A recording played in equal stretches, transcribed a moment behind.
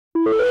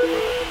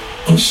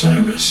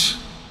Osiris.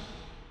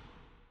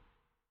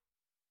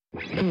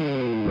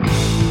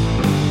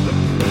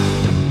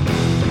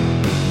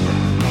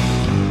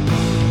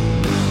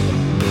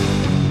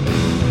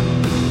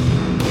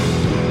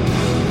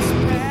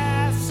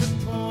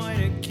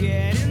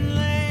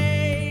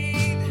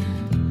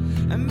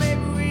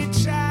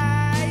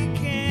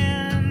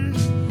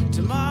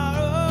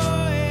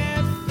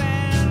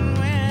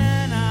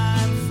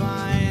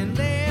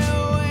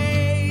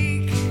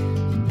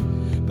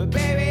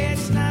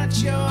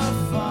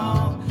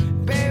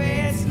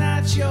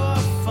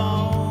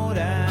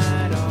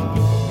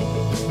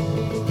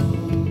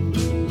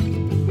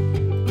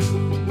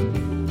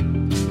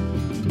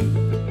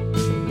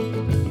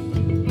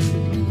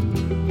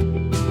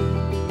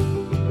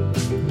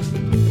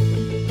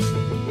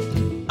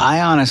 I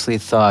honestly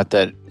thought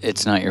that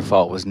It's Not Your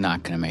Fault was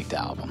not going to make the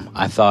album.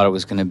 I thought it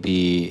was going to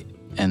be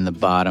in the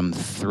bottom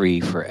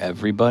 3 for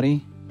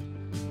everybody.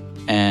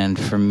 And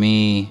for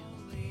me,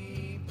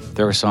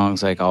 there were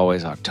songs like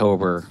Always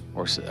October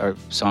or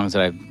songs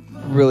that I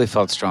really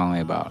felt strongly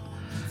about.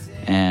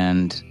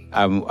 And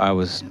I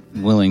was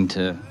willing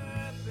to,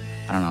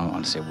 I don't know, I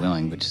want to say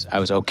willing, but just, I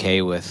was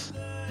okay with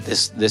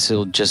this.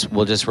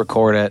 We'll just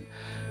record it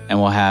and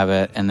we'll have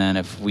it. And then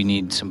if we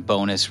need some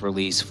bonus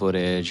release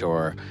footage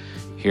or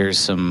here's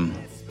some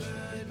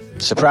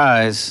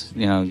surprise,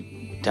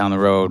 down the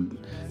road.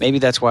 Maybe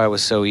that's why it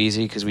was so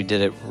easy, because we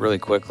did it really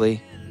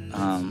quickly.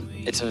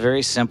 It's a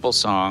very simple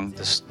song.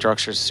 The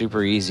structure's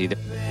super easy.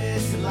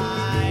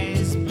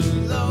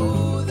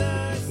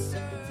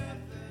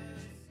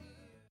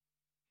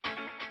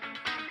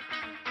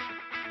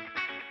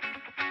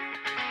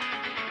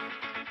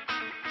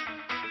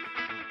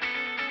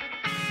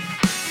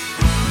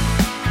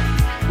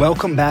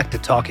 Welcome back to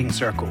Talking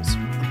Circles,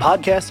 a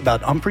podcast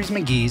about Umphrey's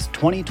McGee's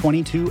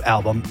 2022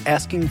 album,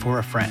 Asking for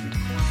a Friend.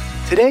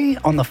 Today,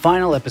 on the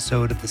final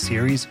episode of the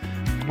series,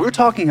 we're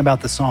talking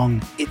about the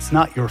song, It's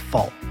Not Your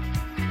Fault.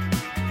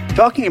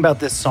 Talking about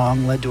this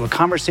song led to a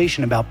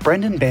conversation about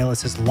Brendan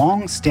Bayliss'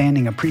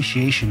 long-standing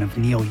appreciation of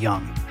Neil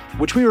Young,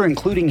 which we are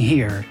including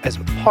here as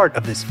part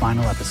of this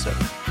final episode.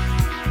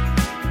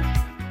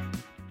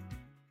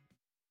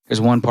 There's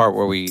one part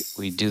where we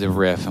do the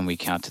riff and we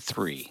count to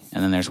 3.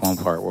 And then there's one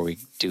part where we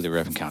do the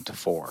riff and count to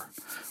 4,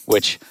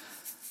 which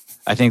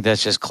I think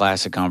that's just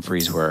classic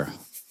Umphrey's, where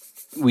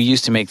we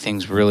used to make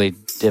things really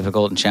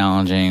difficult and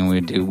challenging.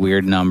 We'd do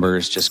weird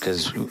numbers just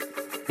because,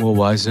 well,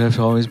 why does it have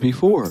to always be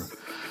 4?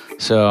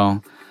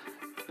 So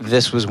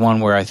this was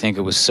one where I think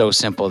it was so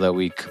simple that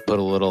we could put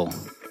a little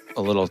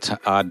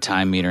odd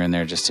time meter in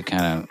there just to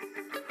kind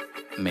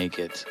of make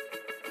it,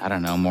 I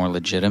don't know, more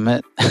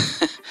legitimate.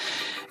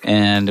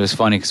 And it was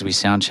funny because we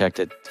sound checked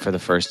it for the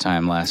first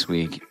time last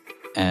week,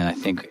 and I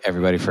think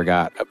everybody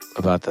forgot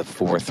about the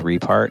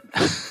 4-3 part.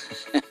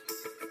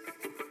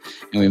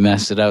 And we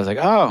messed it up. I was like,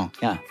 oh,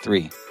 yeah,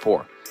 3,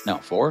 4. No,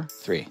 4,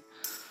 3.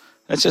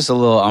 That's just a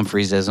little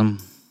Umphrey's-ism.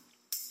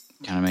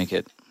 Kind of make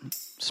it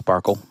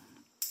sparkle.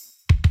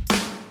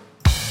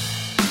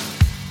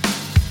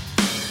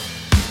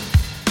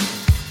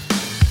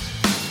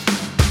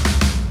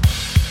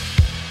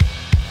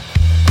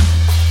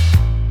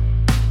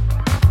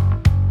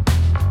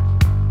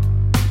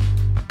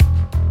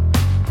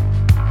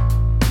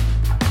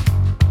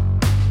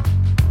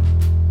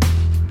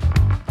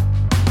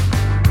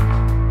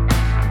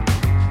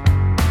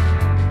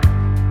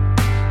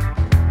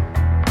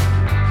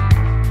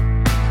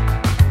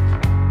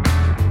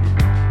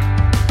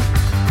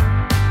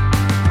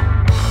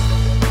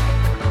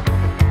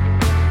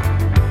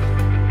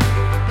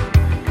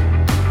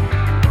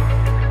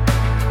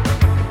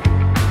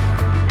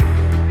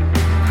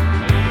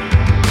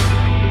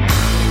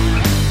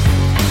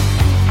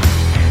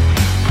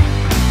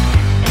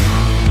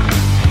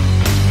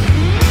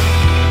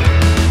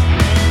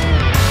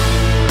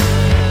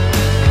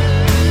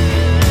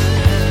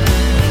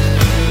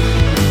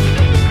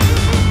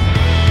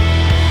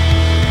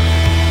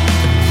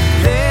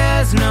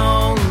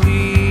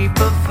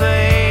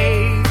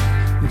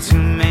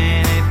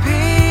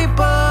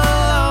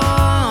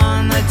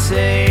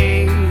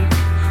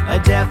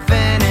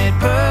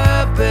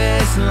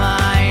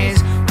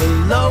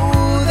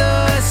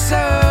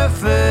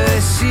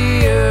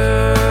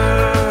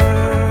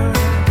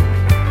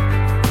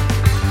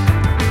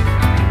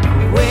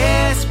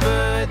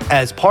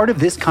 As part of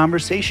this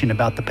conversation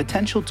about the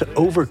potential to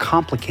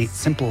overcomplicate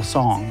simple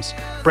songs,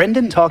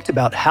 Brendan talked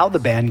about how the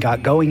band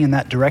got going in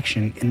that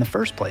direction in the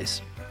first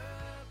place.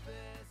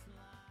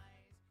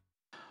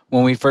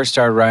 When we first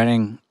started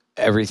writing,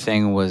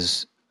 everything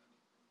was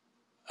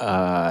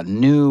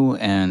new,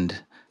 and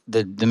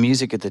the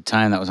music at the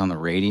time that was on the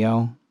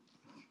radio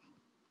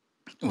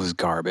was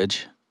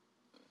garbage.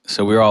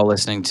 So we were all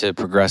listening to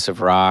progressive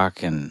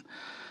rock, and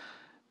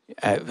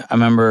I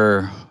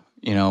remember,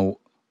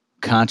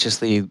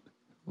 consciously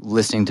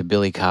listening to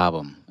Billy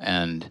Cobham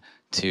and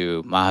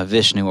to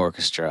Mahavishnu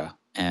Orchestra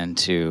and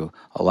to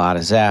a lot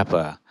of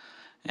Zappa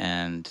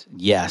and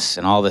Yes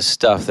and all this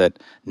stuff that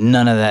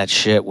none of that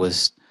shit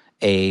was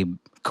A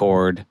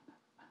chord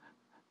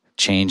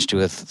change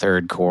to a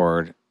third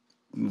chord,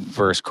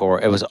 verse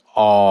chord. It was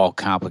all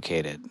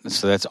complicated.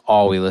 So that's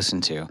all we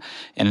listened to.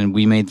 And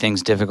we made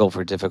things difficult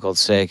for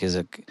difficult's sake.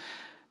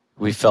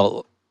 We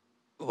felt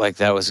like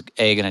that was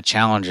going to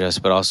challenge us,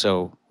 but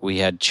also we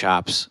had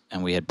chops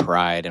and we had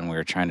pride, and we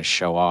were trying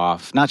to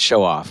not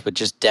show off, but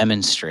just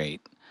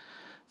demonstrate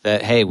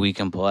that, hey, we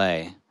can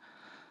play.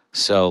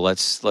 So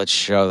let's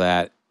show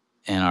that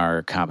in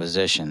our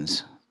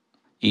compositions.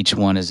 Each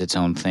one is its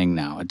own thing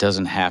now. It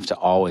doesn't have to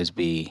always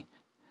be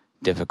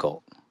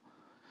difficult.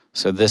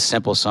 So this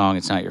simple song,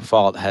 It's Not Your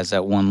Fault, has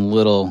that one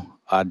little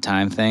odd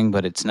time thing,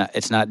 but it's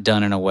not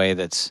done in a way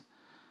that's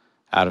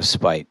out of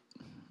spite.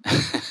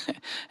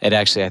 It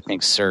actually, I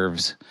think,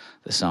 serves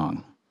the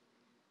song.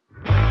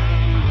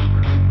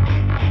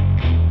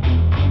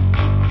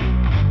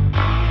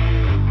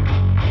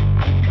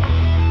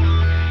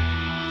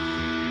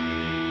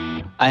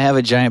 I have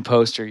a giant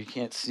poster. You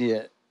can't see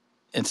it.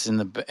 It's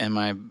in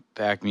my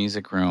back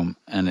music room,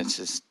 and it's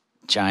this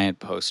giant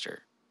poster.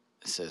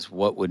 It says,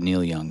 "What would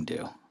Neil Young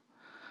do?"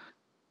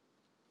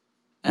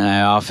 And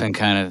I often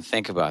kind of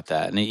think about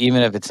that. And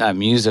even if it's not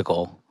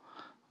musical,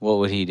 what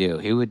would he do?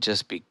 He would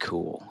just be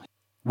cool.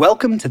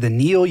 Welcome to the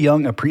Neil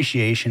Young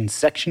Appreciation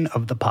section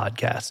of the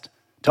podcast.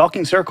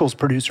 Talking Circles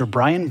producer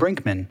Brian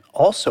Brinkman,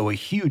 also a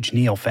huge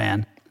Neil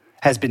fan,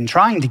 has been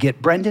trying to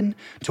get Brendan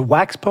to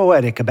wax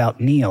poetic about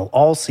Neil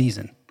all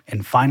season.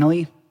 And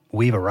finally,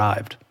 we've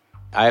arrived.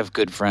 I have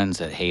good friends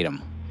that hate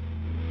him.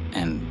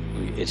 And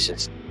it's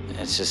just,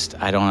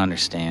 I don't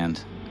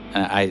understand.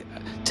 And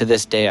to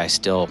this day, I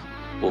still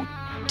will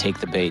take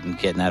the bait and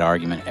get in that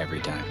argument every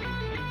time.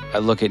 I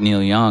look at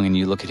Neil Young, and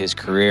you look at his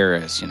career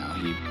as,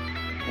 he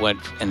went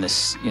in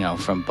this,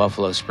 from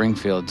Buffalo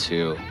Springfield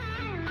to,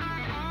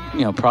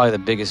 probably the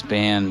biggest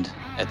band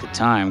at the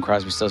time,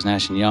 Crosby, Stills,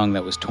 Nash & Young,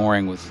 that was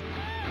touring with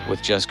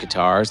just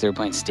guitars. They were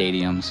playing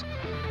stadiums,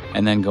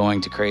 and then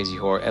going to Crazy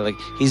Horse. Like,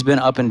 he's been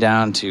up and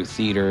down to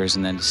theaters,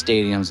 and then to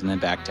stadiums, and then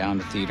back down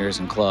to theaters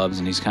and clubs,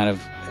 and he's kind of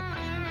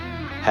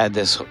had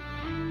this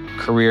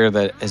career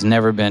that has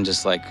never been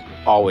just like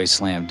always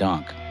slam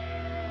dunk.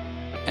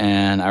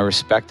 And I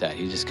respect that.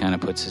 He just kind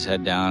of puts his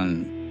head down.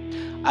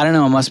 And I don't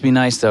know, it must be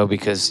nice though,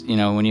 because,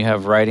 when you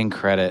have writing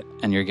credit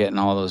and you're getting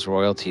all those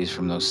royalties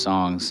from those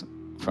songs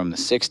from the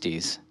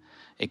 60s,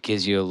 it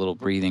gives you a little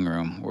breathing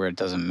room where it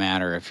doesn't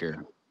matter if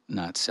you're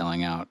not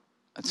selling out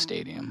a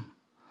stadium.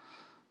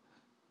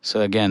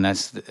 So again,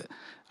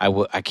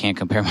 I can't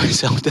compare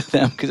myself to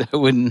them because I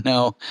wouldn't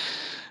know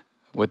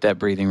what that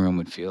breathing room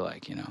would feel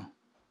like,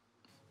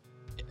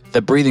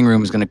 The breathing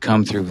room is going to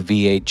come through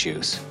V8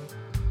 juice.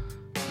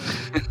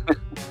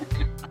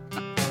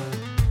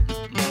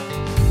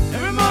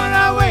 Every morning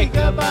I wake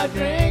up, I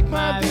drink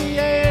my V8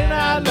 and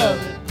I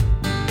love it.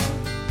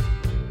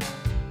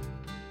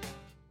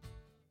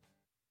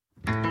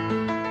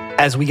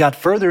 As we got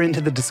further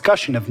into the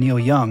discussion of Neil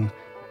Young,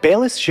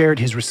 Bayliss shared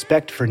his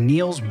respect for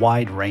Neil's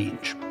wide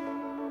range.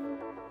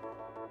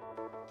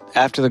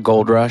 After the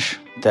Gold Rush,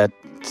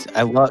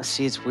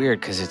 it's weird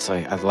because it's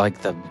like I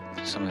like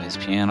some of his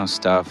piano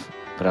stuff,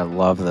 but I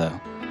love the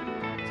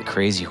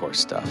Crazy Horse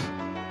stuff.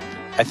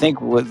 I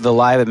think with the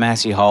Live at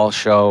Massey Hall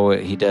show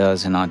he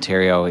does in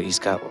Ontario, he's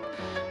got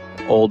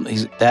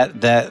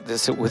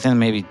within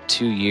maybe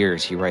 2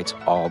 years he writes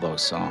all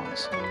those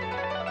songs.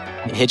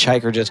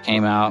 Hitchhiker just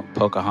came out,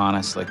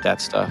 Pocahontas, like that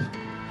stuff.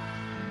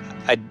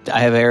 I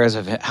have eras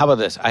of him. How about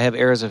this? I have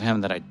eras of him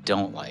that I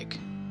don't like.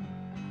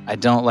 I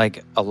don't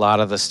like a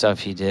lot of the stuff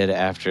he did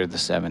after the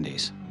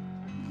 70s.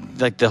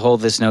 Like the whole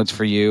This Note's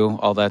For You,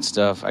 all that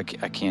stuff, I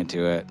can't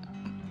do it.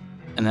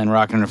 And then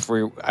Rockin' the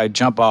Free, I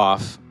jump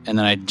off, and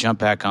then I jump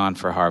back on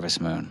for Harvest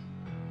Moon.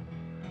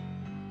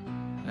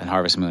 And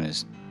Harvest Moon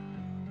is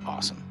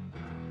awesome.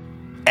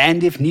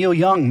 And if Neil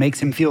Young makes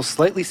him feel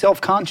slightly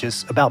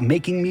self-conscious about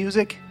making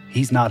music,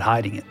 he's not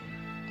hiding it.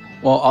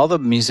 Well, all the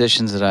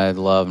musicians that I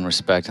love and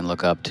respect and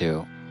look up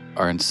to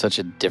are in such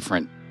a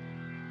different,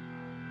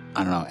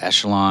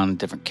 echelon,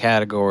 different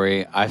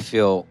category. I've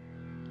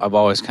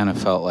always kind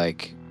of felt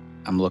like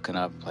I'm looking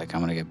up, like I'm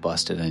going to get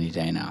busted any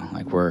day now.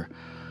 Like we're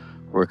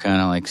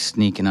kind of like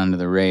sneaking under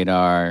the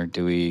radar.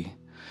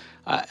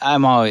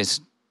 I'm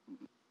always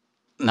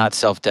not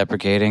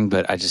self-deprecating,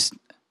 but I just,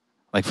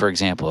 like, for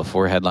example, if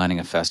we're headlining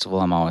a festival,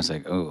 I'm always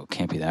like, oh, it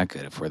can't be that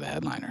good if we're the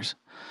headliners.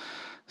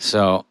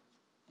 So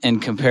in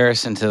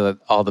comparison to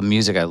all the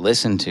music I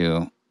listen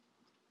to,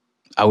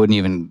 I wouldn't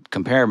even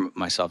compare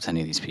myself to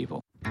any of these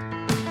people.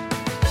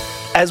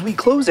 As we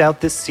close out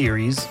this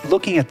series,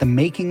 looking at the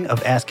making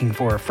of Asking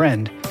for a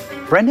Friend,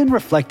 Brendan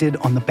reflected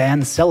on the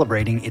band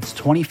celebrating its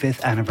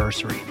 25th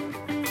anniversary.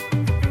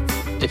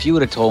 If you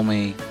would have told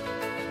me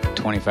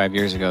 25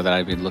 years ago that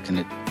I'd be looking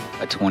at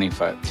a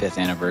 25th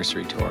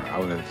anniversary tour, I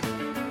wouldn't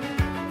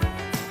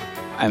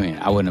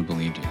have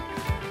believed you.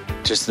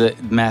 Just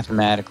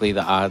mathematically,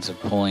 the odds of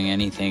pulling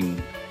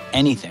anything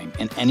in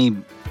any,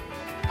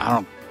 I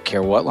don't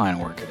care what line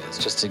of work it is,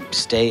 just to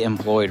stay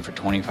employed for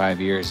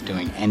 25 years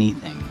doing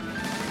anything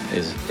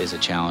is a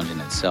challenge in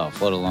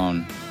itself, let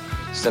alone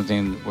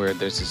something where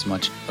there's this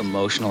much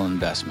emotional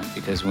investment,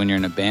 because when you're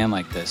in a band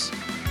like this,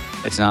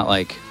 it's not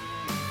like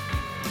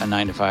a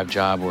 9-to-5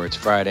 job where it's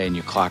Friday and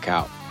you clock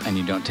out and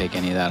you don't take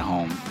any of that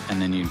home,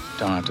 and then you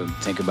don't have to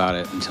think about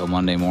it until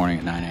Monday morning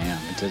at 9 a.m.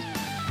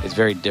 It's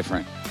very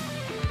different.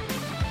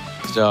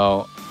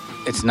 So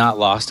it's not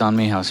lost on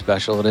me how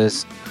special it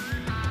is.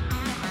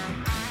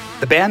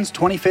 The band's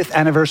 25th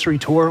anniversary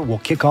tour will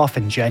kick off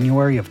in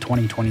January of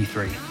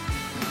 2023.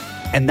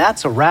 And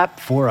that's a wrap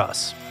for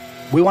us.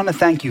 We want to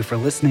thank you for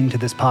listening to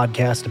this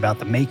podcast about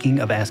the making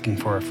of Asking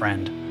for a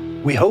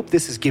Friend. We hope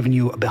this has given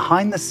you a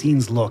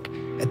behind-the-scenes look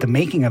at the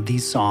making of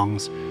these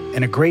songs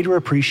and a greater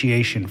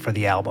appreciation for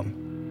the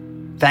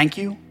album. Thank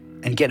you,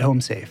 and get home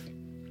safe.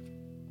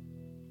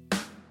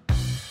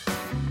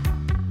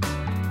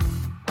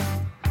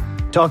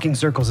 Talking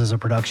Circles is a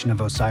production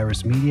of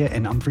Osiris Media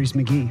and Umphrey's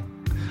McGee.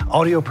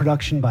 Audio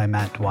production by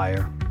Matt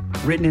Dwyer.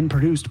 Written and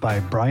produced by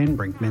Brian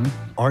Brinkman,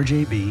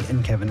 RJB,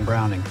 and Kevin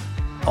Browning.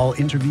 All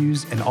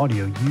interviews and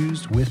audio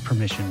used with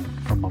permission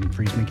from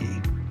Umphrey's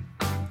McGee.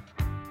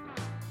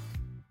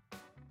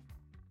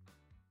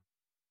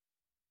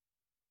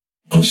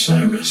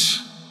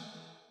 Osiris.